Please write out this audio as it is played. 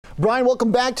Brian,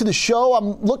 welcome back to the show.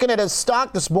 I'm looking at a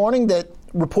stock this morning that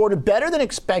reported better than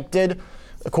expected,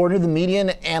 according to the median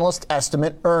analyst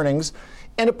estimate earnings,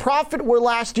 and a profit where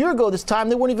last year ago this time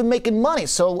they weren't even making money.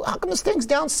 So how come this thing's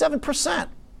down 7%?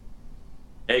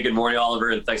 Hey, good morning,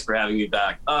 Oliver, and thanks for having me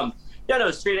back.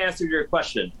 Straight answer to your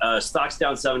question. Stock's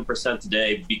down 7%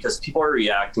 today because people are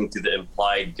reacting to the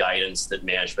implied guidance that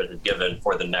management had given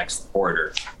for the next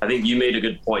quarter. I think you made a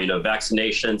good point.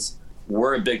 Vaccinations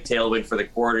were a big tailwind for the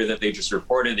quarter that they just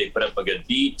reported. They put up a good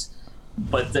beat.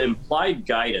 But the implied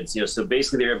guidance, so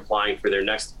basically they're implying for their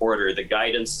next quarter, the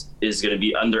guidance is going to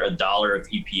be under $1 of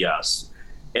EPS.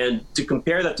 And to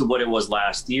compare that to what it was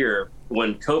last year,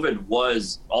 when COVID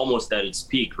was almost at its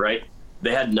peak, right?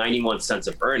 They had 91 cents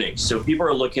of earnings. So people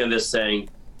are looking at this saying,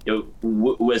 as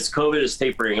COVID is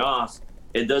tapering off,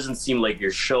 it doesn't seem like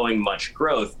you're showing much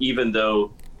growth, even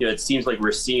though it seems like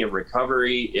we're seeing a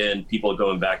recovery in people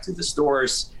going back to the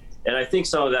stores. And I think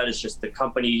some of that is just the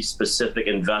company-specific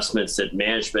investments that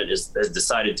management has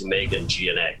decided to make in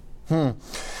G&A.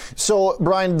 So,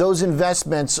 Brian, those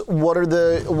investments, what are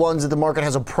the ones that the market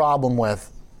has a problem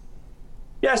with?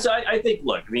 Yeah, so I think,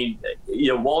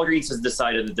 Walgreens has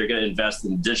decided that they're going to invest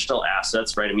in digital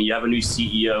assets, right? I mean, you have a new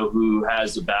CEO who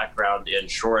has a background in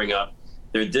shoring up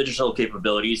their digital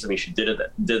capabilities. I mean, she did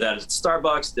that at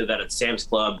Starbucks, did that at Sam's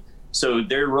Club. So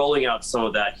they're rolling out some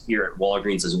of that here at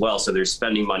Walgreens as well. So they're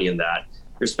spending money on that.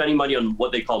 They're spending money on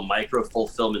what they call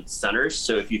micro-fulfillment centers.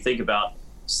 So if you think about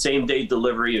same-day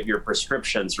delivery of your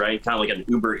prescriptions, right, kind of like an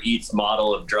Uber Eats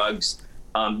model of drugs,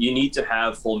 you need to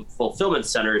have fulfillment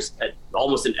centers at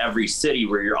almost in every city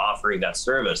where you're offering that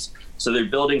service. So they're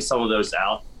building some of those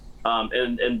out,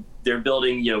 and they're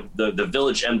building, the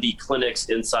Village MD clinics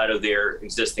inside of their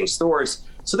existing stores.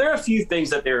 So there are a few things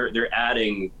that they're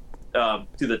adding to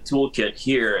the toolkit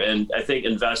here, and I think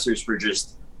investors were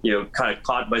just, kind of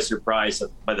caught by surprise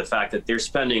by the fact that they're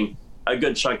spending a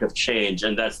good chunk of change,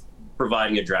 and that's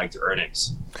providing a drag to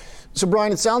earnings. So,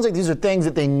 Brian, it sounds like these are things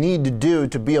that they need to do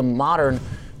to be a modern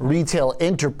retail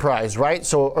enterprise, right?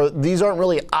 So these aren't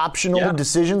really optional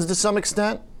decisions to some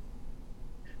extent?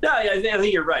 No, I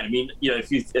think you're right. I mean,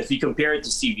 if you compare it to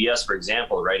CVS, for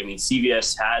example, right? I mean,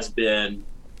 CVS has been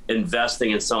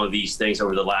investing in some of these things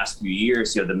over the last few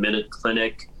years. The Minute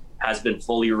Clinic has been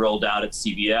fully rolled out at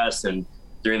CVS, and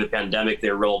during the pandemic, they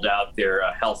rolled out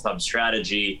their Health Hub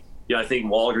strategy. I think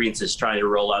Walgreens is trying to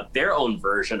roll out their own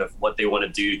version of what they want to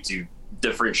do to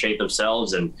differentiate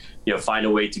themselves and find a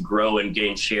way to grow and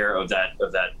gain share of that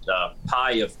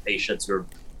pie of patients who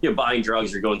are buying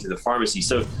drugs or going to the pharmacy.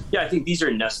 So I think these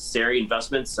are necessary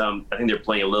investments. I think they're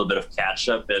playing a little bit of catch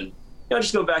up, and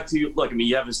just go back to you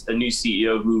have a new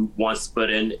CEO who wants to put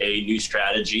in a new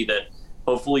strategy that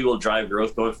hopefully will drive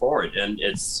growth going forward. And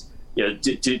it's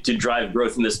to drive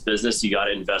growth in this business, you got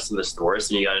to invest in the stores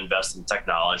and you got to invest in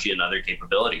technology and other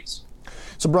capabilities.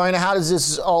 So, Brian, how does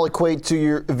this all equate to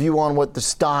your view on what the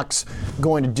stock's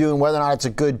going to do and whether or not it's a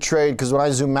good trade? Because when I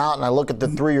zoom out and I look at the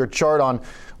 3-year chart on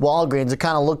Walgreens, it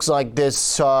kind of looks like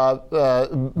this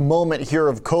moment here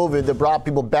of COVID that brought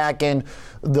people back in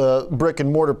the brick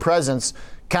and mortar presence.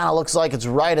 Kind of looks like it's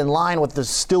right in line with the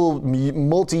still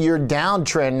multi-year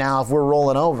downtrend now if we're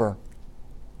rolling over.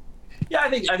 Yeah, I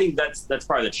think that's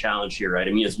part of the challenge here, right?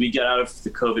 I mean, as we get out of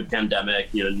the COVID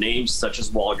pandemic, names such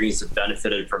as Walgreens have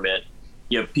benefited from it.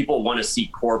 People want to see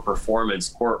core performance,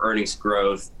 core earnings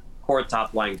growth, core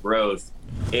top line growth,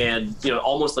 and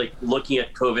almost like looking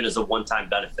at COVID as a one-time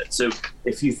benefit. So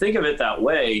if you think of it that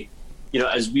way,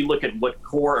 as we look at what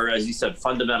core, or as you said,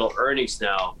 fundamental earnings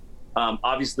now,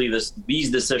 obviously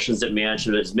these decisions that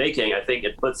management is making, I think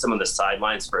it puts them on the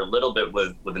sidelines for a little bit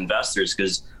with investors,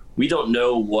 because we don't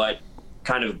know what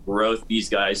kind of growth these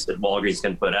guys at Walgreens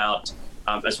can put out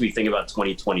as we think about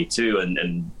 2022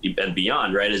 and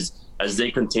beyond, right? As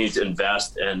they continue to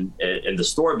invest in the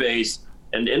store base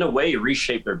and in a way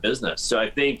reshape their business. So I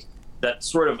think that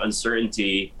sort of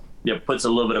uncertainty puts a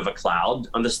little bit of a cloud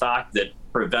on the stock that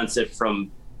prevents it from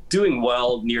doing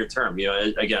well near term,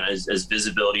 again, as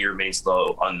visibility remains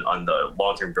low on the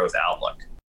long-term growth outlook.